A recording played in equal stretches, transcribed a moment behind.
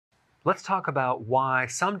Let's talk about why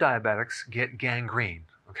some diabetics get gangrene,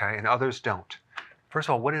 okay, and others don't. First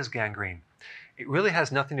of all, what is gangrene? It really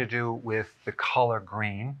has nothing to do with the color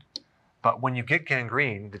green, but when you get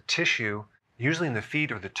gangrene, the tissue, usually in the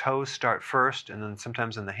feet or the toes, start first, and then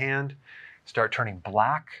sometimes in the hand, start turning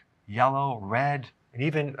black, yellow, red, and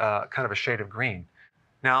even kind of a shade of green.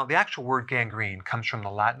 Now, the actual word gangrene comes from the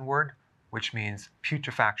Latin word, which means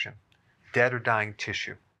putrefaction, dead or dying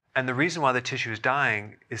tissue. And the reason why the tissue is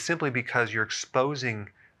dying is simply because you're exposing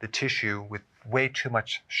the tissue with way too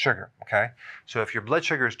much sugar, okay? So if your blood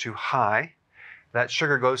sugar is too high, that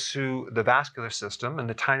sugar goes through the vascular system and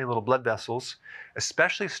the tiny little blood vessels,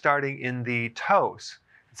 especially starting in the toes,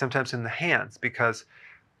 and sometimes in the hands, because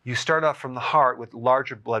you start off from the heart with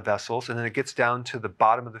larger blood vessels, and then it gets down to the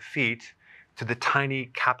bottom of the feet, to the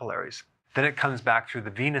tiny capillaries. Then it comes back through the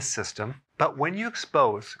venous system. But when you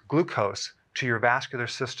expose glucose to your vascular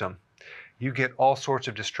system, you get all sorts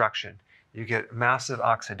of destruction. You get massive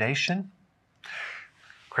oxidation,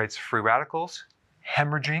 creates free radicals,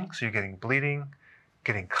 hemorrhaging, so you're getting bleeding,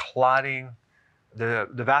 getting clotting. The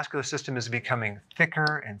vascular system is becoming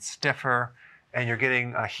thicker and stiffer, and you're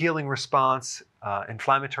getting a healing response,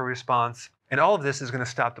 inflammatory response. And all of this is going to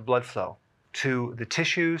stop the blood flow to the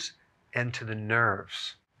tissues and to the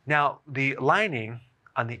nerves. Now, the lining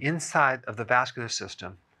on the inside of the vascular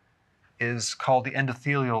system is called the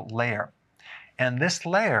endothelial layer. And this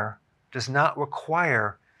layer does not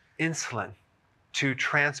require insulin to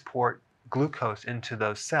transport glucose into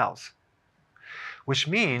those cells, which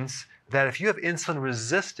means that if you have insulin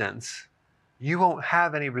resistance, you won't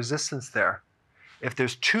have any resistance there. If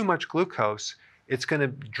there's too much glucose, it's going to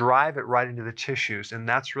drive it right into the tissues, and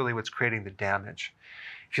that's really what's creating the damage.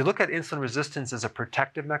 If you look at insulin resistance as a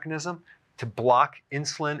protective mechanism to block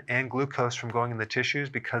insulin and glucose from going in the tissues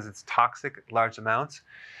because it's toxic at large amounts,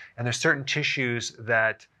 and there's certain tissues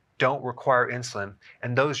that don't require insulin,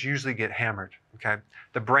 and those usually get hammered, okay?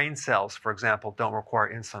 The brain cells, for example, don't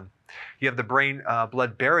require insulin. You have the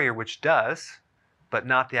brain-blood barrier, which does, but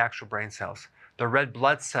not the actual brain cells. The red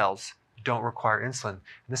blood cells don't require insulin.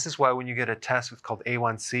 And this is why when you get a test, it's called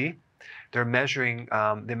A1C, they're measuring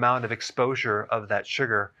the amount of exposure of that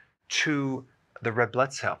sugar to the red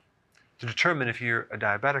blood cell to determine if you're a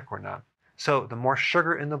diabetic or not. So the more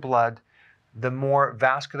sugar in the blood, the more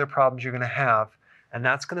vascular problems you're going to have, and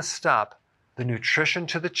that's going to stop the nutrition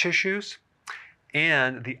to the tissues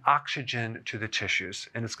and the oxygen to the tissues,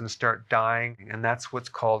 and it's going to start dying, and that's what's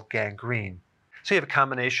called gangrene. So you have a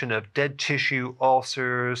combination of dead tissue,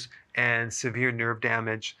 ulcers, and severe nerve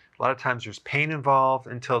damage. A lot of times there's pain involved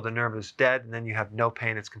until the nerve is dead, and then you have no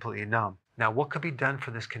pain, it's completely numb. Now, what could be done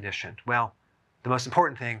for this condition? Well, the most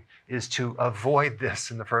important thing is to avoid this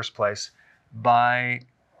in the first place by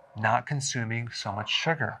not consuming so much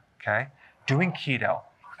sugar, okay? Doing keto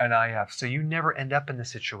and IF, so you never end up in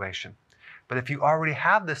this situation. But if you already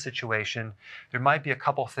have this situation, there might be a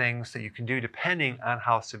couple things that you can do depending on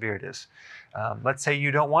how severe it is. Let's say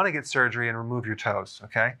you don't want to get surgery and remove your toes,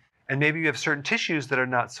 okay? And maybe you have certain tissues that are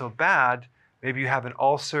not so bad. Maybe you have an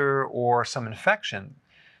ulcer or some infection.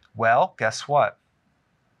 Well, guess what?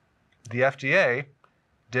 The FDA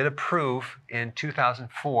did approve in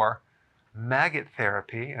 2004 maggot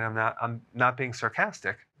therapy, and I'm not being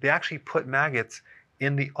sarcastic. They actually put maggots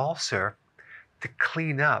in the ulcer to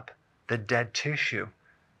clean up the dead tissue.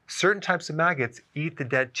 Certain types of maggots eat the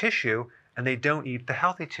dead tissue, and they don't eat the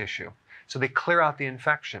healthy tissue. So they clear out the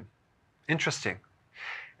infection. Interesting.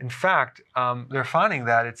 In fact, they're finding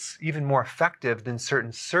that it's even more effective than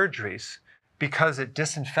certain surgeries because it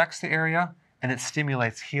disinfects the area and it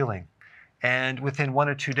stimulates healing. And within 1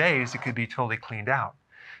 or 2 days, it could be totally cleaned out.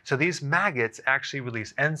 So these maggots actually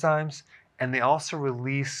release enzymes, and they also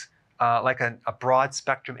release like a broad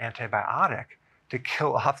spectrum antibiotic to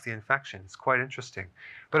kill off the infection. It's quite interesting.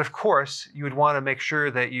 But of course, you would want to make sure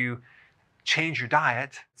that you change your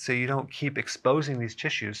diet so you don't keep exposing these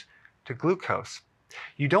tissues to glucose.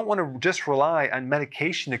 You don't want to just rely on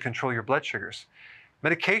medication to control your blood sugars.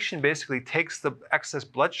 Medication basically takes the excess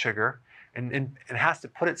blood sugar and has to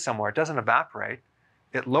put it somewhere. It doesn't evaporate.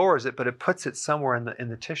 It lowers it, but it puts it somewhere in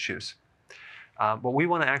the tissues. But we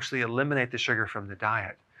want to actually eliminate the sugar from the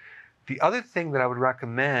diet. The other thing that I would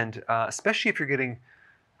recommend, especially if you're getting,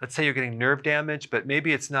 let's say you're getting nerve damage, but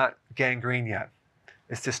maybe it's not gangrene yet,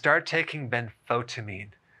 is to start taking benfotiamine.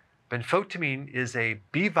 Benfotiamine is a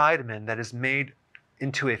B vitamin that is made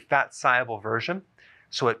into a fat-soluble version,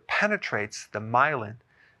 so it penetrates the myelin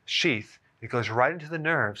sheath. It goes right into the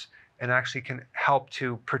nerves and actually can help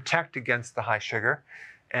to protect against the high sugar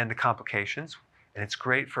and the complications. And it's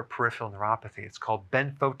great for peripheral neuropathy. It's called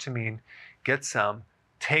benfotiamine. Get some,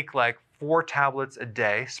 take like 4 tablets a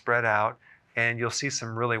day spread out, and you'll see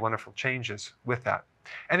some really wonderful changes with that.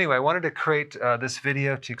 Anyway, I wanted to create this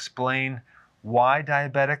video to explain why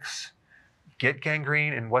diabetics get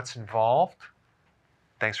gangrene and what's involved.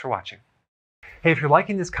 Thanks for watching. Hey, if you're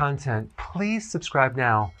liking this content, please subscribe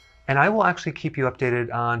now, and I will actually keep you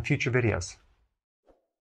updated on future videos.